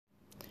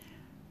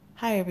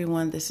Hi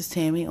everyone, this is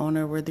Tammy,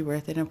 owner of Worthy,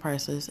 Worth It, and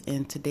Priceless,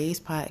 and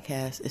today's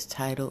podcast is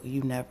titled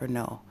You Never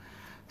Know.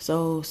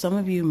 So some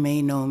of you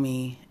may know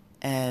me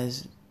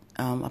as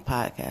a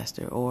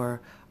podcaster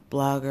or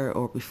blogger,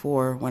 or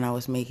before when I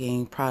was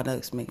making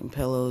products, making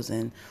pillows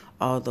and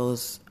all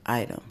those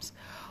items.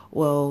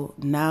 Well,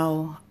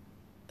 now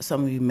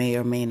some of you may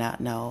or may not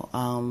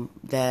know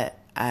that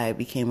I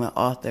became an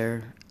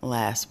author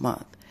last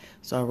month.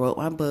 So I wrote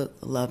my book,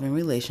 Love and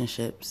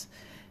Relationships.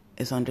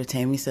 It's under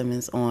Tammy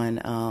Simmons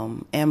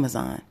on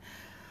Amazon.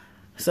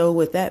 So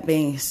with that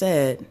being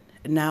said,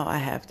 now I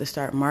have to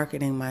start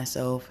marketing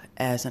myself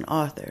as an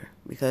author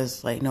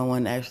because no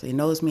one actually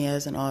knows me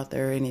as an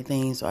author or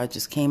anything. So I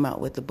just came out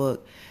with the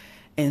book.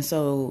 And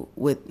so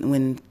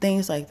when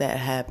things like that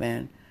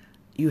happen,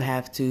 you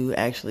have to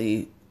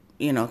actually,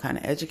 kind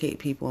of educate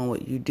people on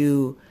what you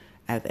do.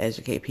 I have to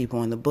educate people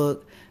on the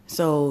book.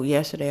 So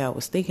yesterday I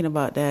was thinking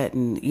about that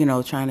and,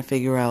 trying to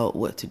figure out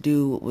what to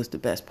do, what was the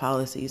best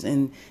policies.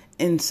 And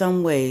in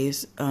some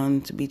ways,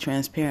 to be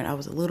transparent, I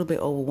was a little bit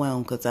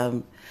overwhelmed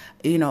because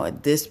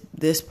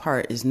this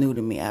part is new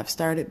to me. I've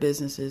started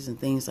businesses and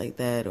things like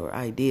that or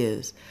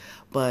ideas,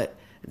 but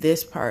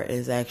this part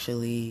is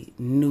actually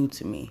new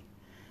to me.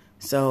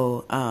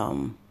 So,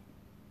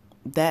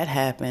 that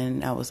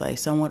happened. I was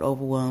somewhat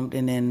overwhelmed.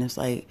 And then it's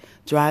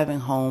driving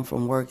home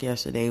from work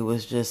yesterday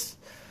was just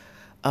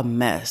a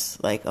mess,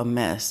 a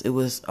mess. It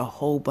was a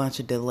whole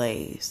bunch of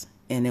delays,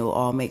 and it will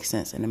all make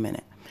sense in a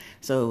minute.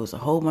 So it was a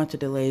whole bunch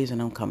of delays,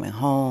 and I'm coming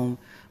home.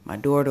 My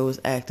daughter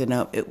was acting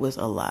up. It was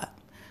a lot.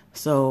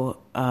 So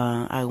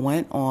I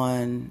went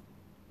on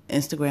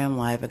Instagram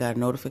Live. I got a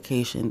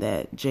notification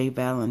that Jay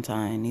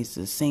Valentine, he's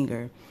a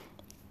singer.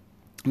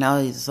 Now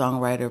he's a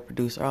songwriter,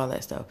 producer, all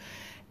that stuff.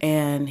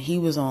 And he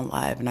was on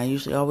live, and I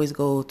usually always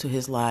go to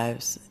his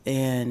lives.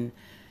 And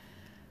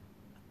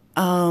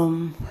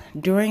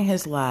during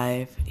his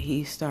live,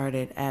 he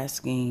started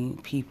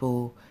asking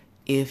people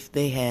if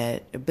they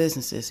had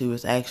businesses. He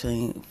was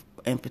actually,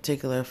 in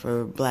particular,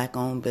 for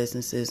Black-owned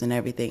businesses and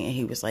everything. And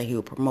he was he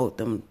would promote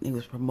them. He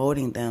was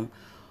promoting them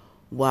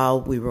while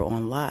we were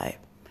on live.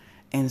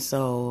 And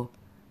so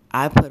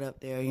I put up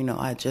there,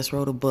 I just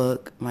wrote a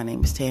book. My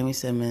name is Tammy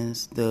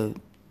Simmons.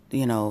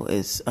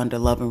 It's under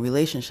Love and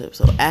Relationships.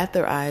 So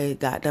after I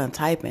got done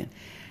typing,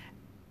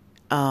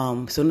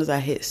 as soon as I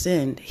hit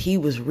send, he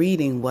was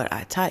reading what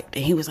I typed,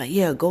 and he was like,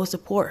 yeah, go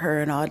support her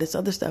and all this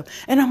other stuff.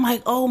 And I'm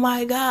like, oh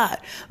my God.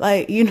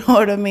 You know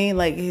what I mean?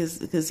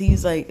 Because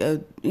he's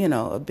a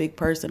big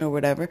person or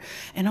whatever.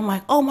 And I'm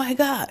like, oh my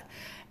God.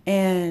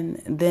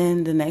 And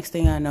then the next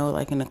thing I know,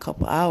 in a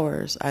couple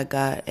hours, I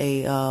got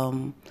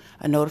a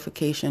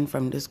notification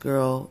from this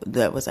girl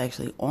that was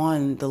actually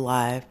on the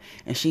live,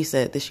 and she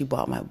said that she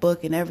bought my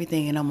book and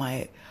everything. And I'm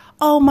like,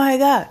 oh my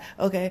God.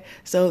 Okay.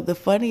 So the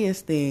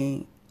funniest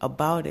thing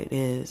about it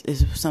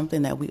is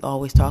something that we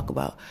always talk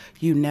about.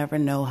 You never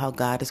know how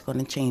God is going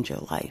to change your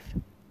life.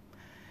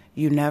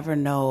 You never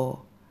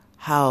know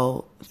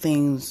how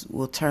things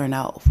will turn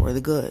out for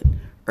the good.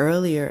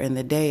 Earlier in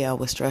the day, I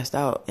was stressed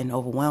out and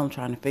overwhelmed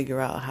trying to figure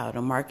out how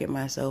to market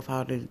myself,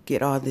 how to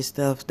get all this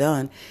stuff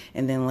done.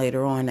 And then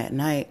later on that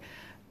night,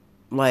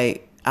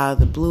 out of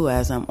the blue,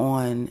 as I'm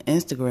on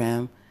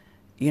Instagram,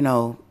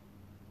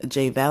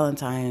 Jay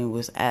Valentine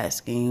was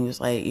asking, he was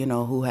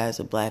who has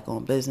a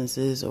Black-owned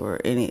businesses or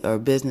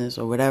business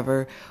or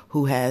whatever,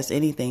 who has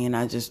anything. And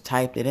I just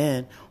typed it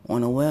in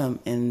on a whim,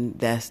 and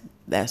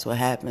that's what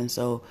happened.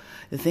 So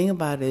the thing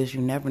about it is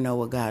you never know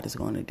what God is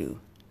going to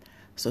do.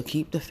 So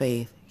keep the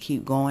faith,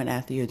 keep going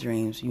after your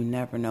dreams. You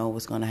never know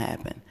what's going to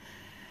happen.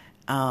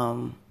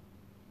 I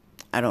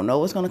don't know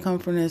what's going to come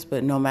from this,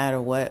 but no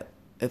matter what,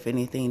 if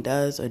anything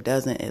does or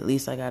doesn't, at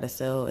least I got a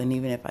sell. And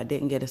even if I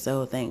didn't get a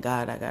sell, thank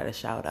God I got a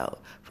shout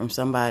out from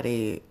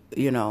somebody,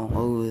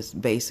 who is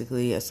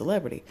basically a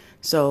celebrity.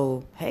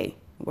 So, hey,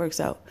 it works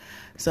out.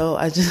 So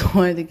I just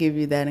wanted to give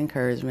you that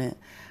encouragement.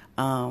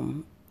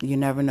 You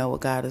never know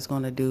what God is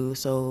going to do.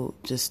 So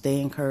just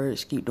stay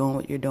encouraged, keep doing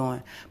what you're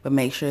doing, but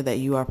make sure that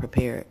you are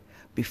prepared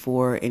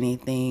before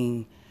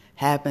anything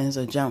happens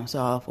or jumps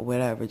off or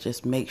whatever.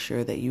 Just make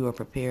sure that you are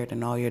prepared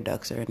and all your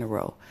ducks are in a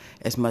row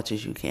as much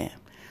as you can.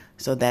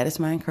 So that is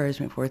my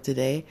encouragement for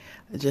today.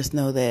 Just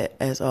know that,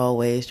 as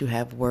always, you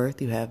have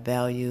worth, you have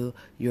value,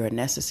 you are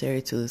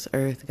necessary to this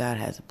earth. God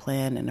has a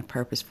plan and a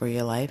purpose for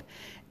your life.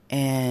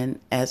 And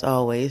as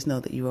always,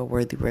 know that you are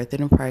worthy, worth it,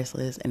 and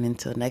priceless. And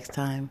until next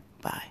time,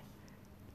 bye.